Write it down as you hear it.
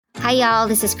Hi, y'all.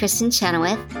 This is Kristen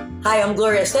Chenoweth. Hi, I'm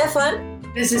Gloria Stefan.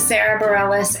 This is Sarah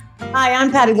Bareilles. Hi,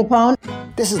 I'm Patty Lapone.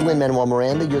 This is Lin-Manuel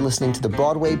Miranda. You're listening to the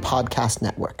Broadway Podcast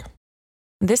Network.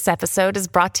 This episode is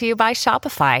brought to you by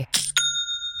Shopify.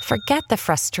 Forget the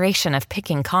frustration of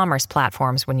picking commerce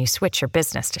platforms when you switch your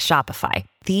business to Shopify,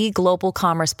 the global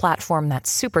commerce platform that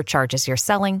supercharges your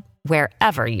selling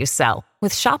wherever you sell.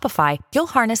 With Shopify, you'll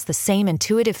harness the same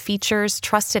intuitive features,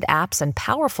 trusted apps, and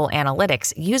powerful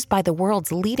analytics used by the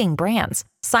world's leading brands.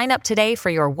 Sign up today for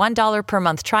your $1 per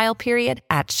month trial period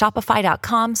at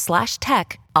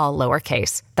shopify.com/tech, all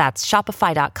lowercase. That's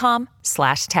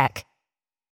shopify.com/tech.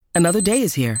 Another day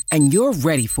is here, and you're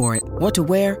ready for it. What to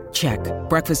wear? Check.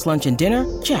 Breakfast, lunch, and dinner?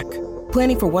 Check.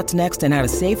 Planning for what's next and how to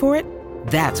save for it?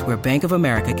 That's where Bank of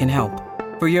America can help.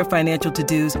 For your financial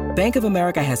to-dos, Bank of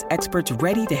America has experts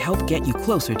ready to help get you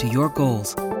closer to your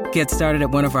goals. Get started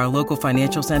at one of our local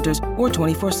financial centers or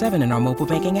 24/7 in our mobile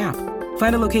banking app.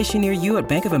 Find a location near you at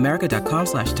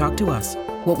bankofamerica.com/talktous.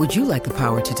 What would you like the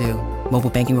power to do? Mobile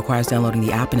banking requires downloading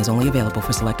the app and is only available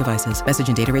for select devices. Message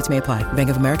and data rates may apply. Bank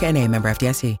of America N.A., member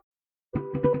FDIC.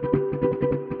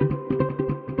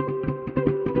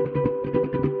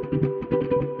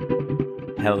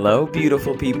 Hello,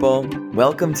 beautiful people.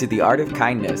 Welcome to The Art of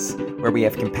Kindness, where we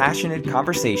have compassionate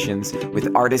conversations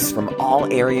with artists from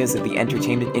all areas of the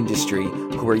entertainment industry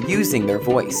who are using their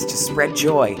voice to spread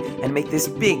joy and make this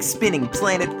big spinning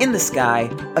planet in the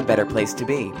sky a better place to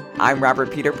be. I'm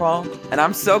Robert Peter Paul, and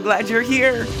I'm so glad you're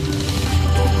here.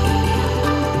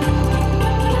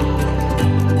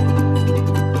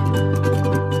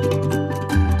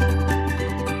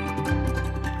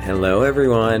 Hello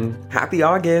everyone! Happy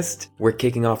August! We're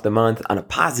kicking off the month on a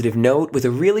positive note with a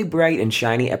really bright and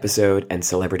shiny episode and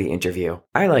celebrity interview.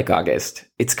 I like August.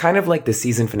 It's kind of like the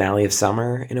season finale of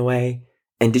summer in a way.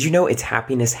 And did you know it's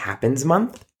Happiness Happens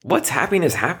Month? What's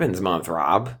Happiness Happens Month,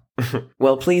 Rob?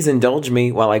 Well, please indulge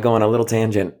me while I go on a little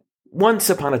tangent. Once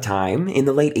upon a time, in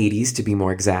the late 80s to be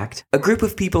more exact, a group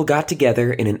of people got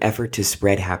together in an effort to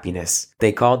spread happiness.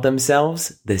 They called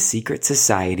themselves the Secret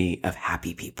Society of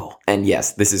Happy People. And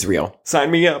yes, this is real. Sign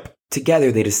me up!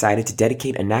 Together, they decided to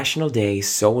dedicate a national day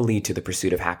solely to the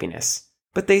pursuit of happiness.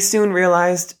 But they soon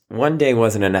realized one day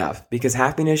wasn't enough, because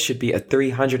happiness should be a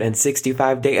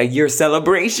 365-day-a-year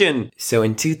celebration. So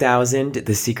in 2000,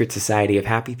 the Secret Society of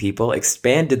Happy People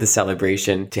expanded the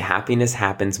celebration to Happiness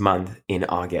Happens Month in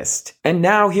August. And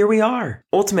now here we are.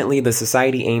 Ultimately, the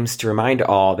society aims to remind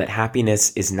all that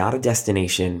happiness is not a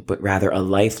destination, but rather a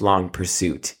lifelong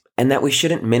pursuit. And that we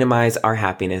shouldn't minimize our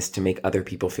happiness to make other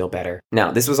people feel better.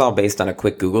 Now, this was all based on a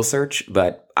quick Google search,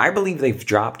 but I believe they've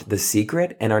dropped the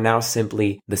secret and are now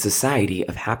simply the Society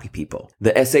of Happy People,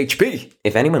 the SHP.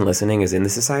 If anyone listening is in the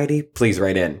society, please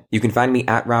write in. You can find me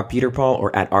at Rob Peter Paul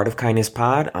or at Art of Kindness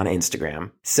Pod on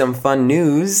Instagram. Some fun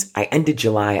news. I ended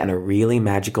July on a really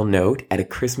magical note at a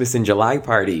Christmas in July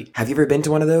party. Have you ever been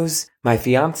to one of those? My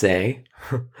fiance...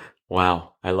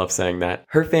 Wow, I love saying that.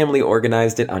 Her family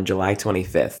organized it on July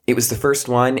 25th. It was the first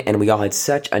one, and we all had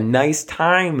such a nice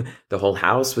time. The whole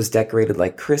house was decorated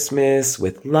like Christmas,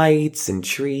 with lights and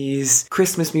trees.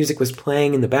 Christmas music was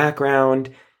playing in the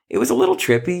background. It was a little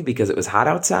trippy because it was hot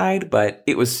outside, but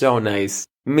it was so nice.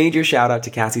 Major shout out to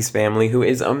Cassie's family, who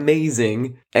is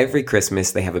amazing. Every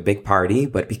Christmas they have a big party,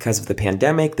 but because of the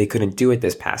pandemic, they couldn't do it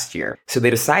this past year. So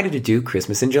they decided to do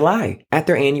Christmas in July. At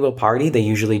their annual party, they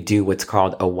usually do what's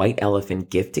called a white elephant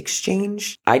gift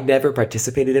exchange. I'd never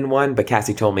participated in one, but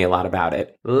Cassie told me a lot about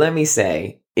it. Let me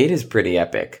say, it is pretty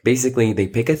epic. Basically, they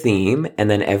pick a theme, and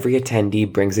then every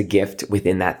attendee brings a gift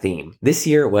within that theme. This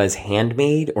year it was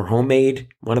handmade or homemade,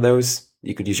 one of those.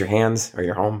 You could use your hands or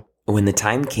your home. When the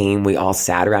time came, we all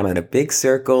sat around in a big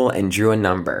circle and drew a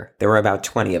number. There were about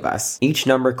 20 of us. Each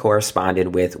number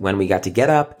corresponded with when we got to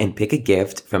get up and pick a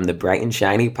gift from the bright and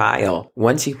shiny pile.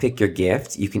 Once you pick your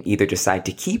gift, you can either decide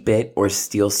to keep it or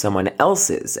steal someone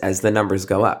else's as the numbers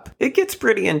go up. It gets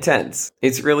pretty intense.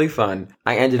 It's really fun.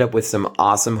 I ended up with some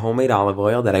awesome homemade olive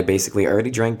oil that I basically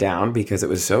already drank down because it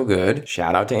was so good.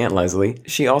 Shout out to Aunt Leslie.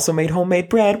 She also made homemade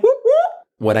bread. Whoop, whoop.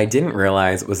 What I didn't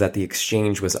realize was that the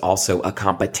exchange was also a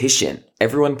competition.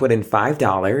 Everyone put in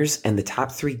 $5 and the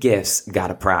top 3 gifts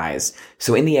got a prize.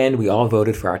 So in the end, we all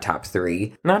voted for our top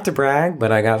 3. Not to brag,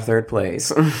 but I got 3rd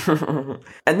place.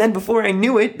 And then before I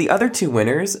knew it, the other 2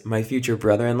 winners, my future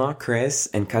brother-in-law Chris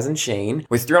and cousin Shane,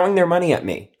 were throwing their money at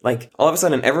me. Like, all of a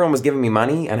sudden, everyone was giving me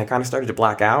money and I kind of started to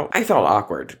black out. I felt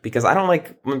awkward because I don't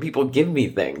like when people give me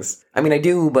things. I mean, I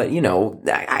do, but you know,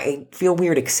 I feel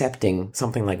weird accepting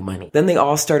something like money. Then they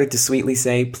all started to sweetly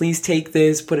say, please take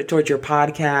this, put it towards your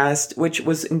podcast, which which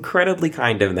was incredibly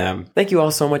kind of them. Thank you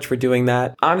all so much for doing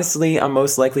that. Honestly, I'm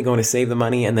most likely going to save the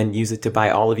money and then use it to buy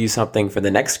all of you something for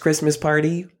the next Christmas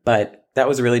party, but that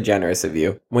was really generous of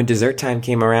you. When dessert time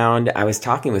came around, I was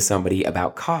talking with somebody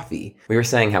about coffee. We were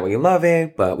saying how we love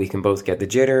it, but we can both get the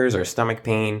jitters or stomach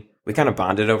pain. We kind of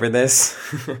bonded over this.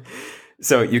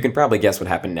 So you can probably guess what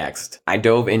happened next. I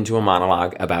dove into a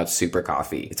monologue about Super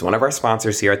Coffee. It's one of our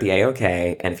sponsors here at the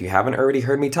AOK, and if you haven't already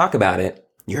heard me talk about it,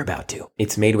 you're about to.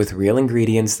 It's made with real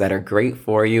ingredients that are great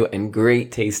for you and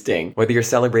great tasting. Whether you're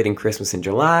celebrating Christmas in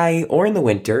July or in the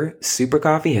winter, Super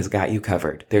Coffee has got you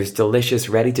covered. There's delicious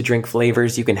ready-to-drink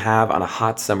flavors you can have on a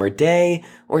hot summer day,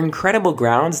 or incredible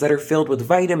grounds that are filled with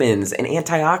vitamins and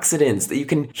antioxidants that you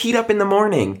can heat up in the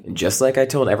morning. And just like I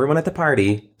told everyone at the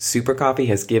party, Super Coffee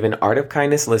has given Art of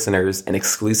Kindness listeners an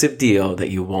exclusive deal that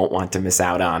you won't want to miss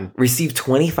out on. Receive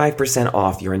 25%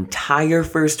 off your entire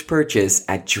first purchase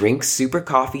at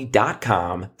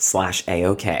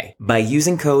drinksupercoffee.com/AOK by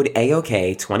using code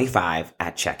AOK25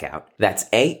 at checkout. That's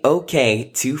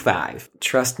AOK25.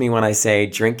 Trust me when I say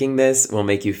drinking this will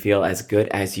make you feel as good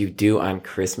as you do on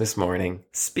Christmas morning.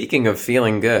 Speaking of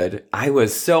feeling good, I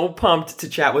was so pumped to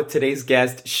chat with today's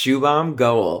guest, Shubham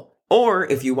Goel. Or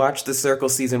if you watched The Circle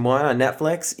Season 1 on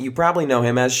Netflix, you probably know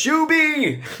him as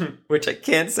Shuby, which I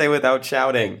can't say without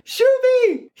shouting.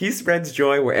 Shuby! He spreads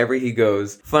joy wherever he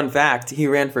goes. Fun fact, he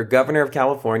ran for governor of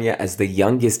California as the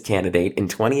youngest candidate in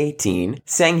 2018,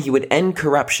 saying he would end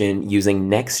corruption using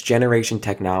next generation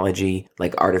technology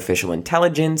like artificial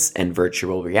intelligence and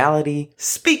virtual reality.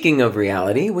 Speaking of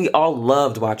reality, we all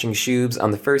loved watching Shubes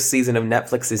on the first season of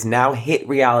Netflix's now hit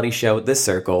reality show The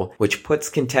Circle, which puts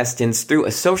contestants through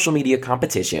a social media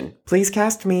competition. Please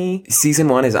cast me. Season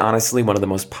 1 is honestly one of the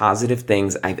most positive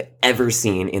things I've ever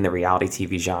seen in the reality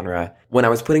TV genre. When I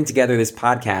was putting together this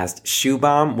podcast,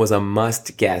 Shubham was a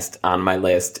must guest on my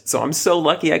list, so I'm so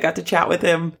lucky I got to chat with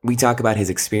him. We talk about his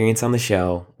experience on the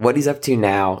show, what he's up to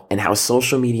now, and how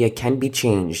social media can be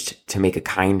changed to make a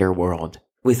kinder world.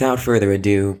 Without further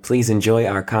ado, please enjoy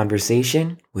our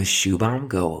conversation with Shubham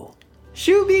Goel.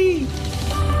 Shuby!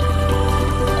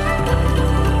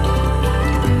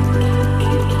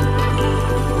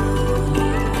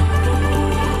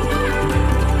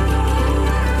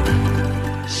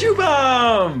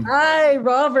 Shubham! Hi,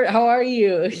 Robert. How are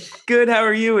you? Good, how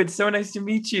are you? It's so nice to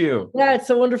meet you. Yeah, it's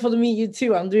so wonderful to meet you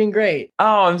too. I'm doing great.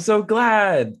 Oh, I'm so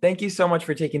glad. Thank you so much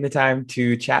for taking the time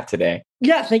to chat today.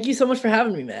 Yeah, thank you so much for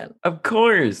having me, man. Of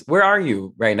course. Where are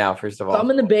you right now, first of all? So I'm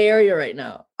in the Bay Area right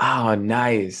now. Oh,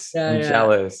 nice. Yeah, I'm yeah.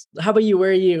 jealous. How about you? Where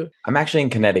are you? I'm actually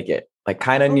in Connecticut, like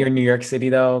kind of near New York City,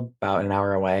 though, about an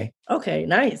hour away. Okay,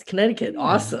 nice. Connecticut.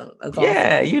 Awesome. That's awesome.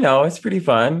 Yeah, it's pretty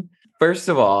fun. First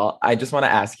of all, I just want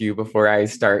to ask you before I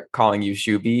start calling you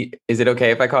Shuby, is it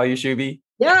okay if I call you Shuby?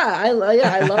 Yeah, I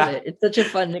love it. It's such a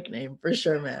fun nickname for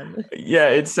sure, man. Yeah,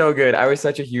 it's so good. I was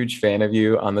such a huge fan of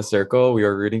you on The Circle. We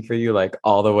were rooting for you like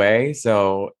all the way.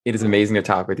 So it is amazing to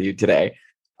talk with you today.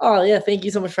 Oh, yeah. Thank you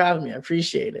so much for having me. I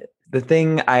appreciate it. The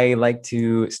thing I like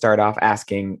to start off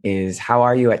asking is, how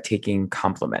are you at taking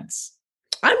compliments?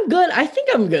 I'm good. I think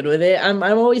I'm good with it. I'm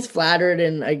always flattered,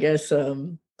 and I guess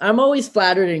I'm always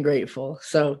flattered and grateful.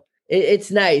 So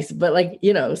it's nice. But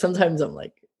sometimes I'm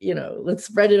like, let's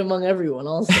spread it among everyone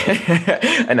also.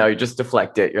 I know, you just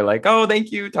deflect it. You're like, oh,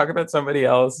 thank you. Talk about somebody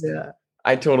else. Yeah.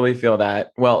 I totally feel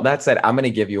that. Well, that said, I'm going to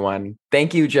give you one.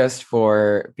 Thank you just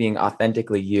for being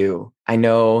authentically you. I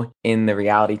know in the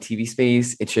reality TV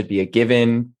space, it should be a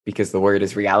given because the word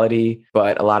is reality,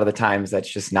 but a lot of the times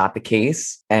that's just not the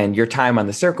case. And your time on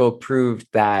The Circle proved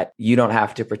that you don't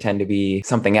have to pretend to be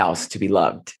something else to be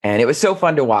loved. And it was so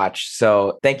fun to watch.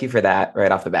 So thank you for that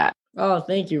right off the bat. Oh,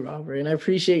 thank you, Robert. And I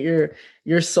appreciate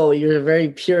your soul. You're very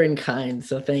pure and kind.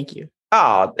 So thank you.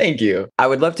 Oh, thank you. I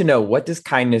would love to know, what does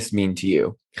kindness mean to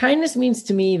you? Kindness means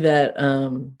to me that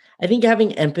I think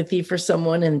having empathy for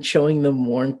someone and showing them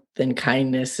warmth and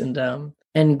kindness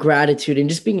and gratitude and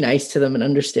just being nice to them and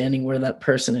understanding where that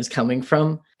person is coming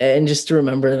from. And just to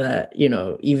remember that,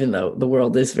 even though the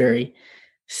world is very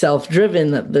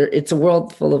self-driven, that it's a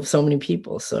world full of so many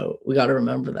people. So we got to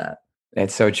remember that.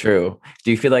 That's so true.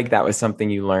 Do you feel like that was something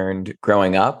you learned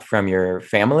growing up from your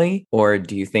family? Or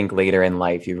do you think later in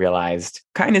life you realized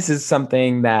kindness is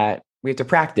something that we have to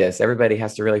practice? Everybody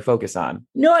has to really focus on.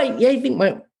 No, I think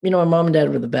my mom and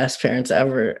dad were the best parents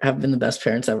ever, have been the best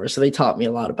parents ever. So they taught me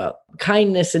a lot about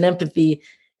kindness and empathy.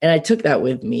 And I took that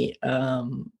with me.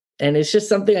 And it's just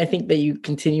something I think that you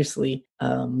continuously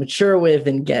mature with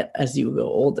and get as you go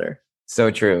older. So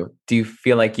true. Do you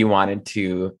feel like you wanted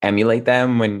to emulate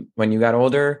them when you got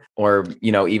older? Or,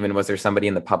 even was there somebody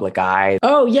in the public eye?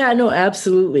 Oh, yeah, no,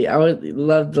 absolutely. I would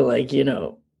love to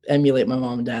emulate my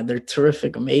mom and dad. They're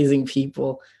terrific, amazing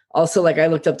people. Also, like I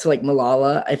looked up to like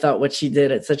Malala. I thought what she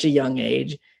did at such a young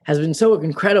age has been so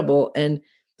incredible. And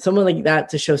someone like that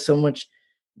to show so much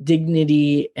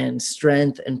dignity and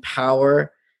strength and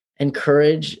power and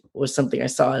courage was something I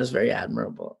saw as very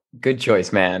admirable. Good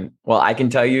choice, man. Well, I can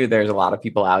tell you there's a lot of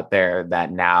people out there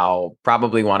that now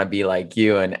probably want to be like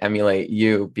you and emulate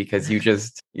you because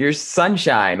you're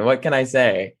sunshine. What can I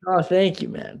say? Oh, thank you,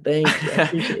 man. Thank you. I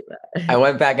appreciate that. I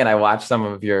went back and I watched some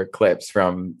of your clips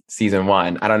from season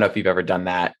 1. I don't know if you've ever done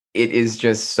that. It is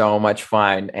just so much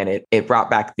fun. And it brought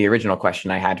back the original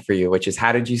question I had for you, which is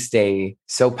how did you stay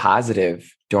so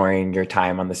positive during your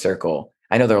time on the circle?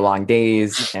 I know they're long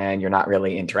days and you're not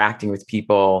really interacting with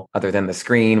people other than the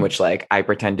screen, which like I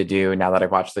pretend to do now that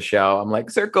I've watched the show. I'm like,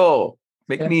 circle,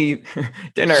 make me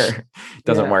dinner.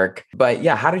 Doesn't work. But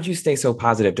yeah, how did you stay so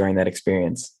positive during that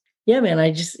experience? Yeah, man, I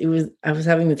was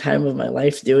having the time of my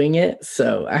life doing it.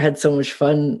 So I had so much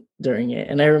fun during it.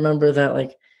 And I remember that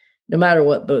like, no matter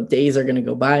what the days are going to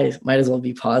go by, might as well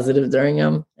be positive during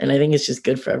them. And I think it's just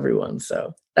good for everyone.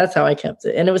 So that's how I kept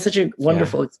it. And it was such a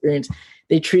wonderful experience.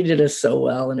 They treated us so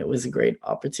well and it was a great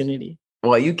opportunity.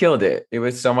 Well, you killed it. It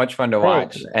was so much fun to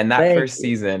watch. And that first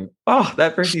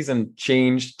season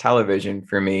changed television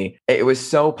for me. It was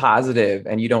so positive,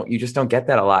 and you just don't get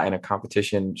that a lot in a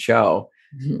competition show.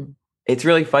 Mm-hmm. It's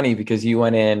really funny because you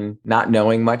went in not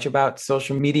knowing much about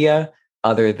social media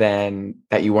other than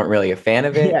that you weren't really a fan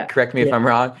of it. Correct me if I'm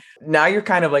wrong. Now you're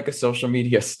kind of like a social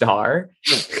media star.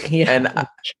 And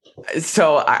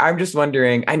so I'm just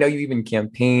wondering, I know you even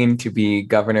campaigned to be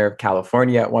governor of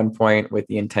California at one point with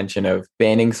the intention of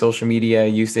banning social media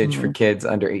usage for kids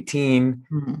under 18.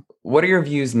 Mm-hmm. What are your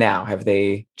views now? Have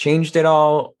they changed at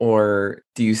all? Or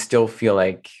do you still feel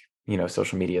like,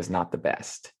 social media is not the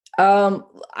best?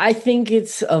 I think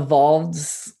it's evolved.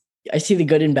 I see the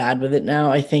good and bad with it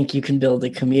now. I think you can build a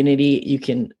community. You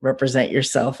can represent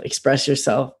yourself, express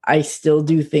yourself. I still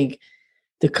do think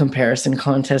the comparison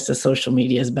contest of social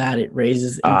media is bad. It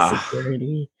raises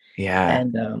insecurity.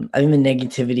 And I think the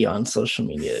negativity on social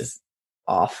media is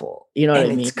awful. You know what I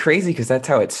mean? It's crazy because that's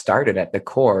how it started at the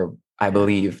core. I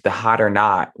believe the Hot or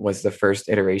Not was the first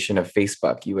iteration of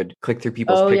Facebook. You would click through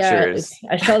people's pictures.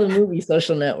 I saw the movie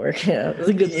Social Network. Yeah, it was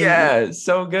a good movie. Yeah,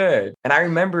 so good. And I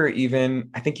remember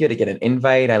I think you had to get an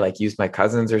invite. I used my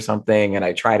cousins or something, and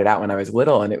I tried it out when I was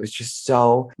little, and it was just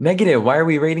so negative. Why are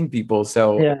we rating people?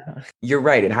 So you're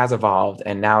right. It has evolved,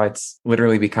 and now it's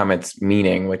literally become its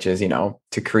meaning, which is,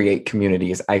 to create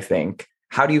communities, I think.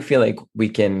 How do you feel like we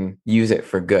can use it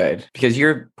for good? Because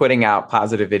you're putting out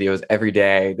positive videos every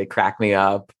day. They crack me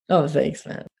up. Oh, thanks,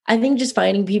 man. I think just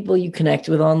finding people you connect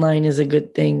with online is a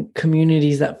good thing.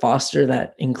 Communities that foster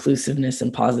that inclusiveness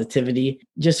and positivity,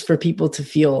 just for people to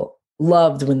feel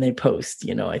loved when they post,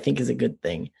 I think is a good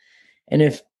thing. And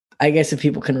if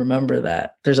people can remember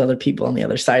that there's other people on the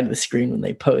other side of the screen when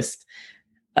they post,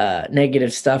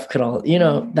 negative stuff could all,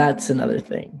 that's another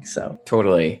thing. So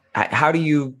totally. How do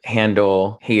you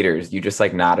handle haters? You just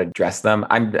not address them?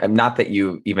 I'm not that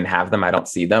you even have them. I don't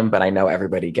see them, but I know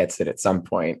everybody gets it at some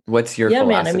point. What's your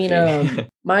philosophy? Man, I mean,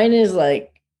 mine is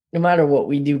no matter what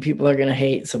we do, people are going to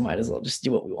hate. So might as well just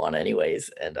do what we want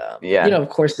anyways. And, of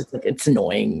course it's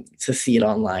annoying to see it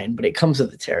online, but it comes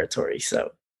with the territory.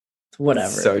 So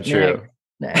whatever. So true.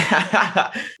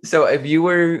 So if you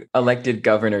were elected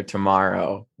governor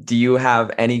tomorrow, do you have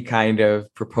any kind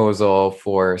of proposal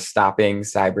for stopping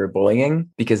cyberbullying?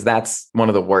 Because that's one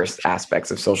of the worst aspects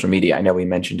of social media. I know we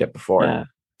mentioned it before.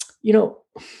 Yeah.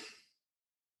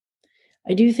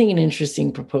 I do think an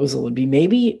interesting proposal would be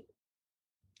maybe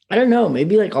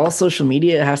all social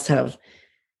media has to have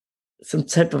some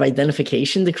type of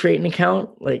identification to create an account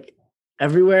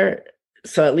everywhere.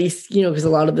 So at least, because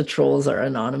a lot of the trolls are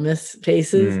anonymous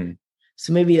faces.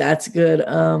 So maybe that's good.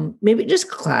 Maybe just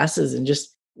classes and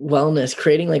just wellness,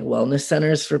 creating wellness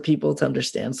centers for people to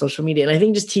understand social media. And I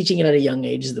think just teaching it at a young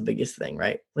age is the biggest thing,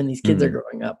 right? When these kids are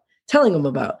growing up, telling them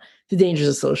about the dangers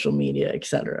of social media,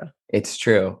 etc. It's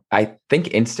true. I think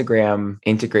Instagram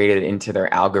integrated into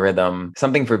their algorithm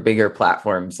something for bigger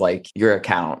platforms like your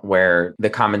account, where the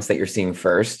comments that you're seeing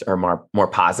first are more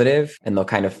positive, and they'll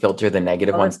kind of filter the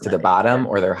negative ones to the bottom,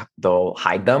 or they'll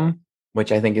hide them,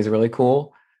 which I think is really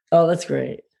cool. Oh, that's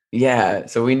great. Yeah.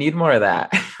 So we need more of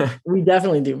that. We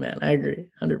definitely do, man. I agree.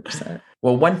 100%.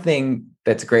 Well, one thing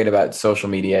that's great about social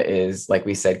media is, like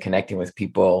we said, connecting with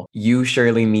people. You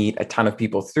surely meet a ton of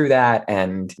people through that.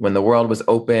 And when the world was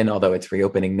open, although it's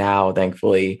reopening now,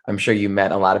 thankfully, I'm sure you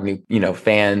met a lot of new,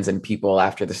 fans and people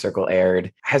after The Circle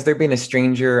aired. Has there been a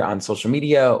stranger on social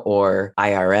media or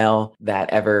IRL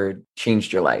that ever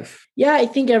changed your life? Yeah, I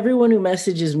think everyone who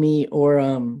messages me or,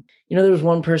 there was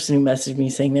one person who messaged me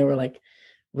saying they were like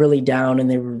really down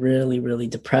and they were really, really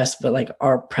depressed, but like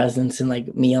our presence and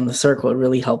like me on The Circle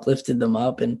really helped lifted them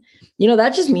up. And,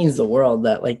 that just means the world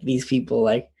that like these people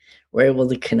like were able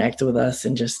to connect with us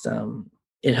and just,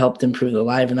 it helped improve their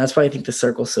life. And that's why I think The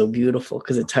Circle's so beautiful,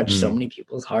 because it touched so many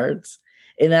people's hearts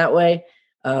in that way.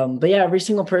 But yeah, every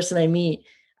single person I meet,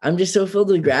 I'm just so filled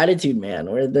with gratitude, man,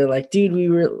 where they're like, dude, we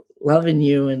were loving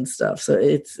you and stuff. So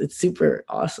it's super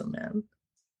awesome, man.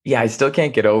 Yeah, I still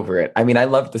can't get over it. I mean, I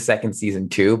loved the second season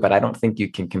too, but I don't think you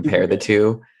can compare the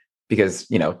two because,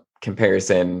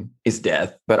 comparison is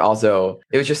death, but also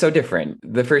it was just so different.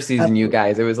 The first season, you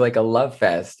guys, it was like a love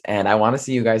fest, and I want to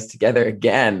see you guys together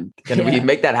again. Can we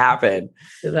make that happen?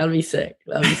 That'll be sick.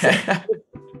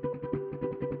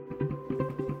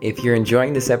 If you're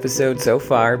enjoying this episode so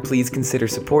far, please consider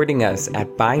supporting us at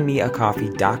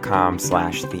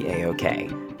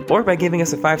buymeacoffee.com/theaok or by giving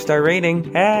us a 5-star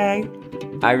rating. Hey!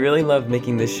 I really love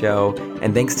making this show,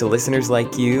 and thanks to listeners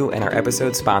like you and our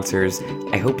episode sponsors,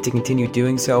 I hope to continue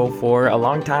doing so for a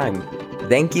long time.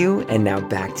 Thank you, and now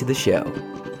back to the show.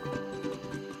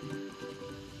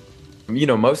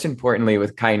 Most importantly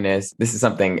with kindness, this is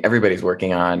something everybody's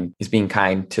working on, is being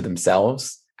kind to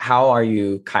themselves. How are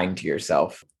you kind to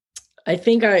yourself? I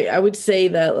think I would say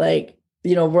that like,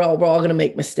 we're all going to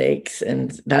make mistakes,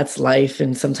 and that's life.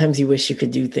 And sometimes you wish you could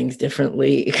do things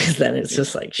differently because then it's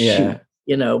just like, shoot,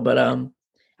 but I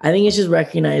think it's just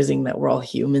recognizing that we're all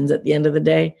humans at the end of the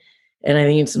day. And I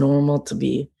think it's normal to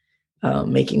be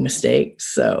making mistakes.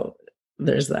 So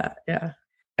there's that. Yeah.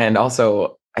 And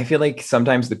also, I feel like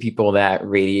sometimes the people that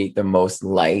radiate the most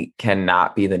light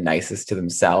cannot be the nicest to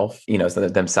themselves, so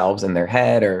themselves in their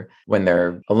head or when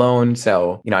they're alone.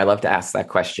 So, I love to ask that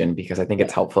question because I think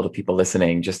it's helpful to people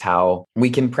listening, just how we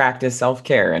can practice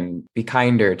self-care and be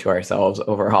kinder to ourselves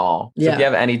overall. So if you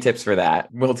have any tips for that,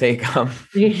 we'll take them.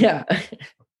 Yeah. I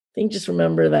think just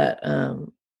remember that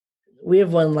we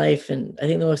have one life, and I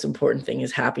think the most important thing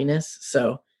is happiness.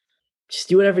 So just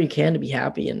do whatever you can to be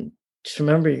happy, and just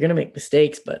remember you're going to make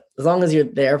mistakes, but as long as you're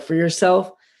there for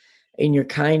yourself and you're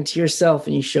kind to yourself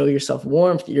and you show yourself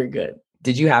warmth, you're good.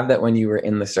 Did you have that when you were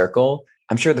in The Circle?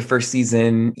 I'm sure the first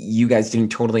season, you guys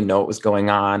didn't totally know what was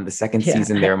going on. The second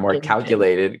season, they were more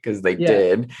calculated because they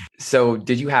did. So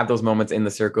did you have those moments in The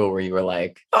Circle where you were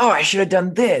like, oh, I should have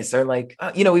done this? Or like,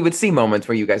 we would see moments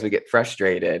where you guys would get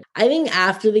frustrated. I think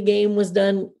after the game was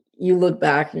done, you look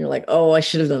back and you're like, oh, I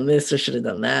should have done this or should have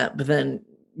done that. But then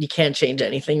you can't change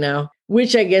anything now,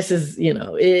 which I guess is,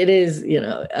 it is,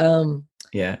 I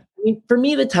mean, for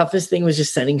me, the toughest thing was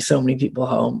just sending so many people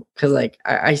home. Cause like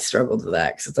I struggled with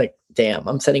that. Cause it's like, damn,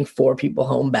 I'm sending 4 people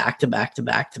home back to back to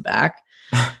back to back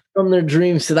from their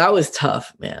dreams. So that was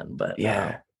tough, man. But you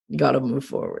got to move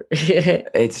forward.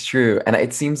 It's true. And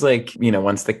it seems like,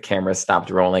 once the camera stopped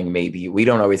rolling, maybe we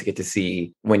don't always get to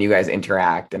see when you guys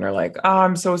interact and are like, oh,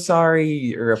 I'm so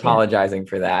sorry, or apologizing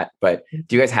for that. But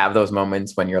do you guys have those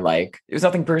moments when you're like, it was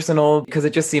nothing personal? Because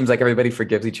it just seems like everybody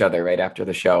forgives each other right after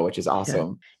the show, which is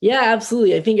awesome. Yeah,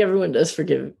 absolutely. I think everyone does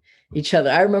forgive each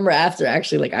other. I remember after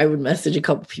actually, like I would message a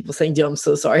couple people saying, dude, I'm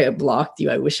so sorry I blocked you.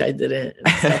 I wish I didn't.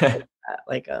 And stuff like that.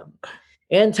 Like,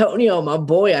 Antonio, my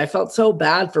boy, I felt so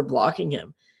bad for blocking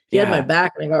him. He had my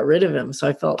back and I got rid of him. So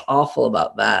I felt awful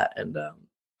about that. And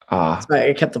so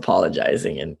I kept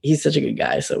apologizing, and he's such a good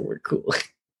guy. So we're cool.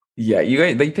 Yeah, you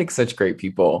guys, they pick such great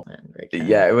people.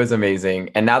 Yeah, it was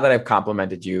amazing. And now that I've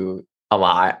complimented you a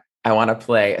lot, I want to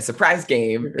play a surprise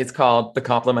game. It's called the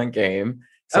Compliment Game.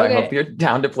 So I hope you're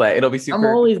down to play. It'll be super. I'm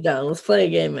always down. Let's play a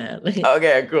game, man.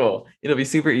 Okay, cool. It'll be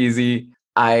super easy.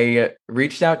 I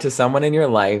reached out to someone in your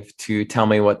life to tell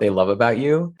me what they love about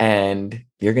you, and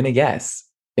you're going to guess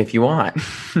if you want.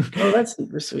 Oh, that's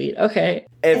super sweet. Okay.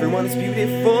 Everyone's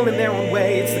beautiful in their own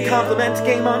way. It's the compliment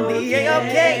game on the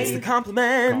AOK. It's the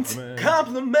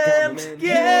compliment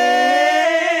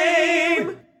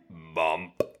game.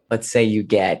 Bump. Let's say you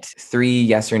get 3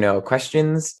 yes or no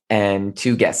questions and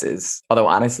 2 guesses. Although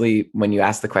honestly, when you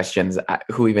ask the questions,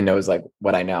 who even knows like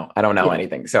what I know? I don't know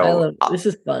anything. So this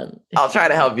is fun. I'll try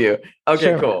to help you. Okay,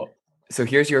 Sure. Cool. So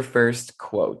here's your first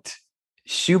quote.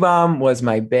 Shubham was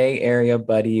my Bay Area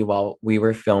buddy while we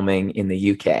were filming in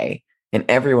the UK, and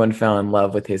everyone fell in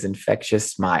love with his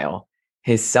infectious smile.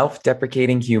 His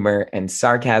self-deprecating humor and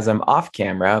sarcasm off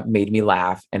camera made me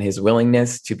laugh, and his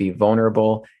willingness to be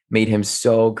vulnerable made him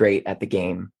so great at the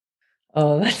game?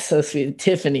 Oh, that's so sweet.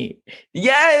 Tiffany.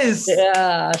 Yes!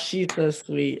 Yeah, she's so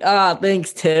sweet. Ah,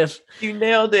 thanks, Tiff. You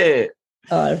nailed it.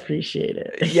 Oh, I appreciate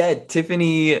it. Yeah,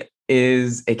 Tiffany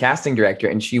is a casting director,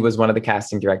 and she was one of the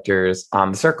casting directors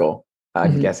on The Circle,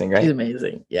 I'm guessing, right? She's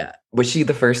amazing. Yeah. Was she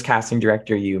the first casting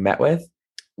director you met with?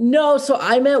 No, so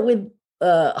I met with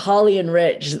Holly and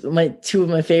Rich, two of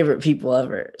my favorite people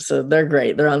ever. So they're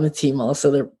great. They're on the team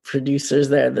also. They're producers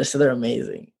there. So they're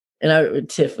amazing. And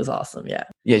Tiff was awesome. Yeah.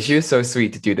 Yeah, she was so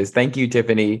sweet to do this. Thank you,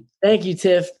 Tiffany. Thank you,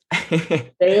 Tiff.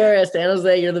 Bay Area, San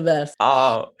Jose, you're the best. Oh,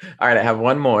 all right. I have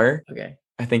one more. Okay.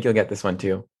 I think you'll get this one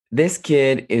too. This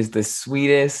kid is the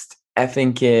sweetest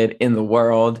effing kid in the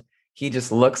world. He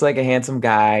just looks like a handsome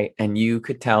guy, and you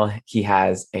could tell he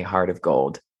has a heart of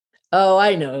gold. Oh,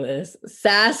 I know this.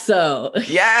 Sasso.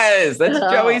 Yes, that's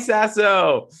Joey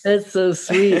Sasso. That's so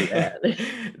sweet, man.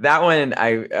 That one,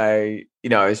 I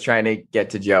was trying to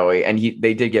get to Joey, and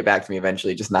they did get back to me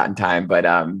eventually, just not in time. But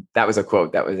that was a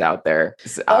quote that was out there.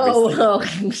 Just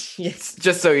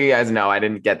so you guys know, I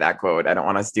didn't get that quote. I don't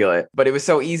want to steal it, but it was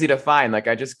so easy to find. Like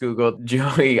I just Googled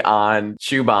Joey on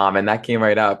Shubham, and that came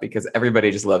right up because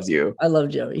everybody just loves you. I love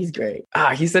Joey. He's great.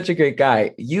 He's such a great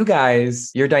guy. You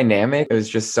guys, your dynamic, it was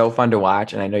just so fun to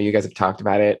watch, and I know you guys have talked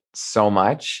about it so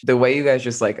much. The way you guys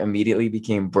just like immediately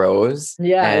became bros,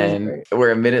 and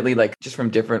we're admittedly like just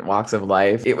from different walks of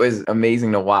life. It was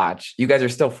amazing to watch. You guys are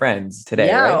still friends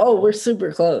today, right? Oh, we're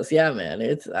super close. Yeah,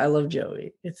 man. I love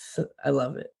Joey. I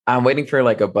love it. I'm waiting for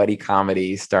like a buddy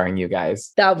comedy starring you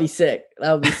guys. That would be sick.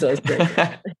 That would be so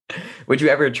sick. Would you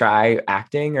ever try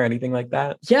acting or anything like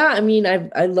that? Yeah, I mean,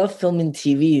 I love film and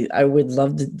TV. I would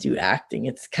love to do acting.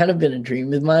 It's kind of been a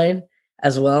dream of mine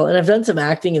as well. And I've done some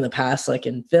acting in the past, like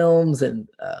in films and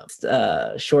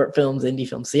short films, indie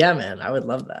films. So yeah, man, I would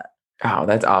love that. Oh,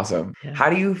 that's awesome. Yeah. How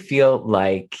do you feel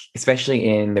like,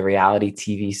 especially in the reality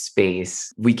TV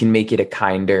space, we can make it a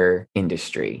kinder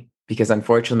industry? Because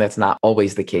unfortunately, that's not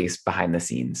always the case behind the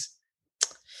scenes.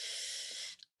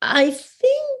 I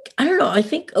don't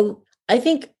know. I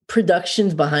think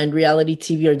productions behind reality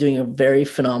TV are doing a very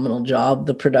phenomenal job.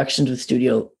 The productions with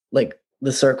studio, like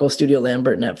The Circle, Studio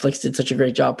Lambert, Netflix did such a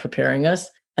great job preparing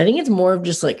us. I think it's more of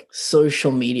just like social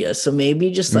media. So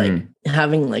maybe just like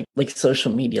having like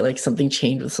social media, like something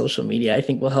change with social media, I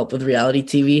think will help with reality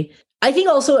TV. I think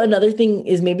also another thing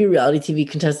is maybe reality TV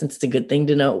contestants, it's a good thing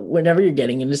to know whenever you're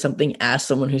getting into something, ask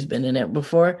someone who's been in it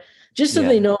before, just so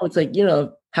they know it's like,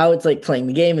 how it's like playing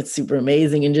the game. It's super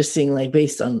amazing. And just seeing like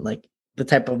based on like the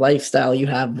type of lifestyle you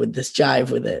have with this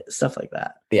jive with it, stuff like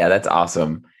that. Yeah, that's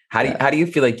awesome. How do you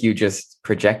feel like you just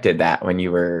projected that when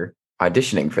you were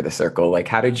auditioning for The Circle? Like,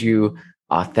 how did you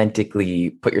authentically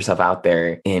put yourself out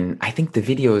there in, I think the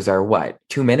videos are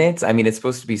 2 minutes? I mean, it's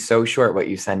supposed to be so short what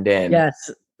you send in. Yes,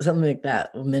 something like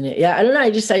that. A minute. Yeah, I don't know.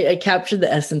 I captured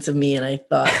the essence of me, and I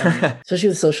thought, especially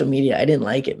with social media, I didn't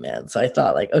like it, man. So I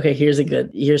thought like, okay,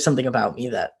 here's something about me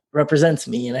that represents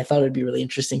me. And I thought it'd be really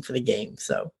interesting for the game.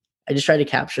 So I just tried to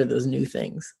capture those new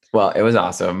things. Well, it was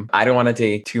awesome. I don't want to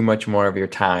take too much more of your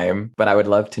time, but I would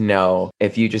love to know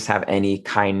if you just have any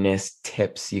kindness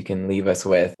tips you can leave us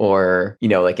with, or,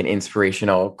 like an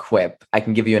inspirational quip. I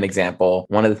can give you an example.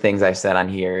 One of the things I've said on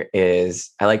here is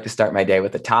I like to start my day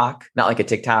with a talk, not like a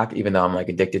TikTok, even though I'm like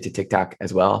addicted to TikTok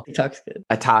as well. TikTok's good.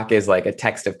 A talk is like a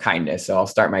text of kindness. So I'll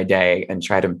start my day and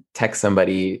try to text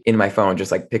somebody in my phone,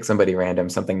 just like pick somebody random,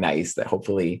 something nice that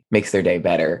hopefully makes their day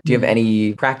better. Do you have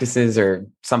any practices or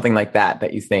something like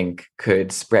that you think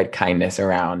could spread kindness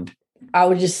around? I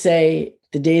would just say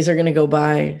the days are going to go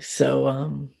by.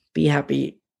 So be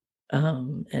happy.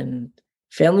 And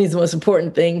family is the most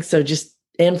important thing. So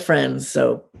and friends.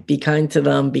 So be kind to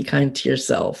them, be kind to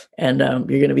yourself. And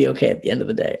you're going to be okay at the end of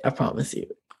the day. I promise you.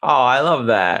 Oh, I love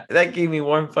that. That gave me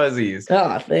warm fuzzies.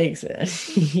 Oh, thanks, man.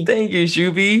 Thank you,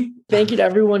 Shubi. Thank you to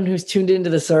everyone who's tuned into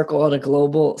The Circle on a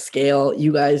global scale.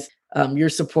 You guys, your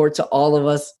support to all of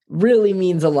us really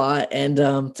means a lot. And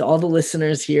to all the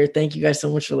listeners here, thank you guys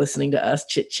so much for listening to us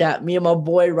chit chat. Me and my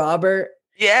boy, Robert.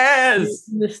 Yes.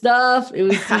 The stuff. It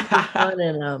was super fun.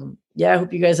 And I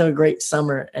hope you guys have a great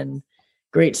summer and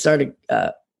great start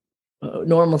of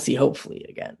normalcy, hopefully,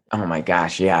 again. Oh my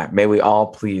gosh. Yeah. May we all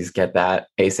please get that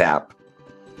ASAP.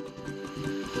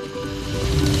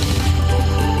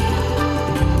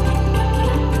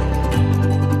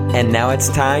 And now it's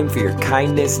time for your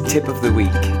kindness tip of the week.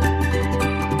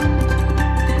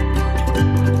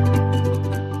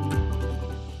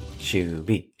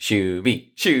 Shubi,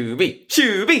 Shubi, Shubi,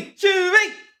 Shubi,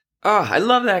 Shubi. Oh, I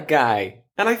love that guy.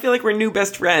 And I feel like we're new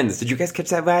best friends. Did you guys catch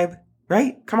that vibe?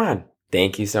 Right? Come on.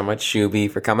 Thank you so much,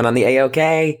 Shuby, for coming on the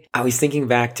AOK. I was thinking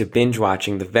back to binge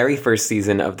watching the very first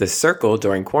season of The Circle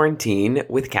during quarantine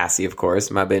with Cassie, of course,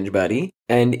 my binge buddy,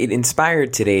 and it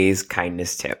inspired today's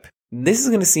kindness tip. This is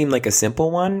going to seem like a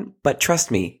simple one, but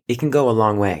trust me, it can go a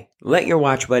long way. Let your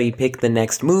watch buddy pick the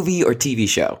next movie or TV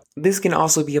show. This can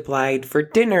also be applied for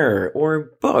dinner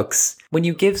or books. When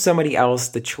you give somebody else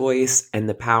the choice and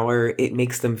the power, it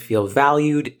makes them feel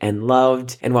valued and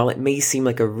loved, and while it may seem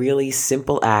like a really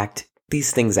simple act,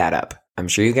 these things add up. I'm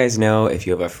sure you guys know if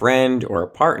you have a friend or a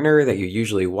partner that you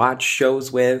usually watch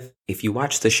shows with, if you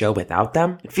watch the show without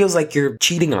them, it feels like you're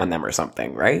cheating on them or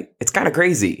something, right? It's kind of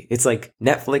crazy. It's like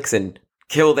Netflix and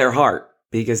kill their heart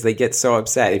because they get so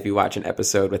upset if you watch an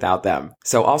episode without them.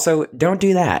 So also, don't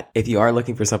do that. If you are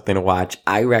looking for something to watch,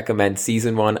 I recommend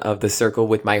season 1 of The Circle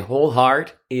with my whole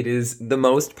heart. It is the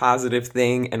most positive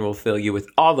thing and will fill you with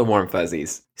all the warm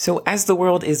fuzzies. So as the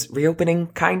world is reopening,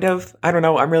 kind of, I don't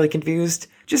know, I'm really confused.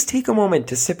 Just take a moment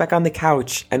to sit back on the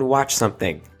couch and watch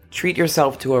something. Treat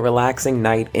yourself to a relaxing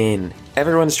night in.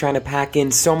 Everyone's trying to pack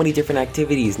in so many different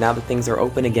activities now that things are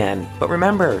open again. But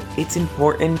remember, it's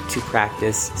important to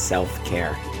practice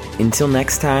self-care. Until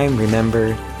next time,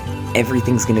 remember,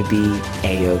 everything's gonna be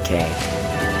A-okay.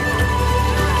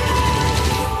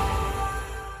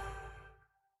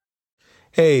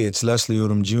 Hey, it's Leslie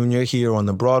Odom Jr. here on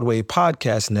the Broadway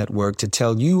Podcast Network to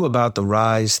tell you about the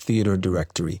Rise Theater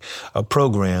Directory, a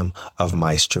program of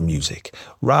Maestro Music.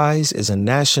 Rise is a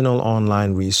national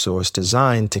online resource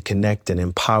designed to connect and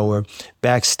empower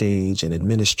backstage and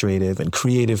administrative and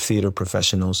creative theater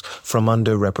professionals from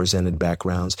underrepresented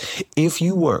backgrounds. If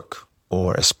you work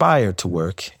or aspire to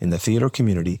work in the theater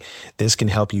community, this can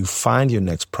help you find your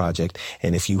next project.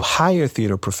 And if you hire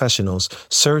theater professionals,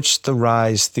 search the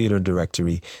Rise Theater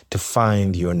Directory to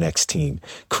find your next team.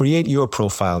 Create your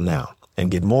profile now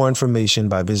and get more information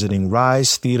by visiting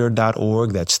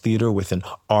risetheater.org. That's theater with an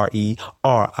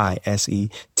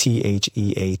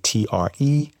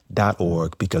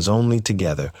RERISETHEATRE.org, because only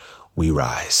together we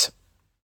rise.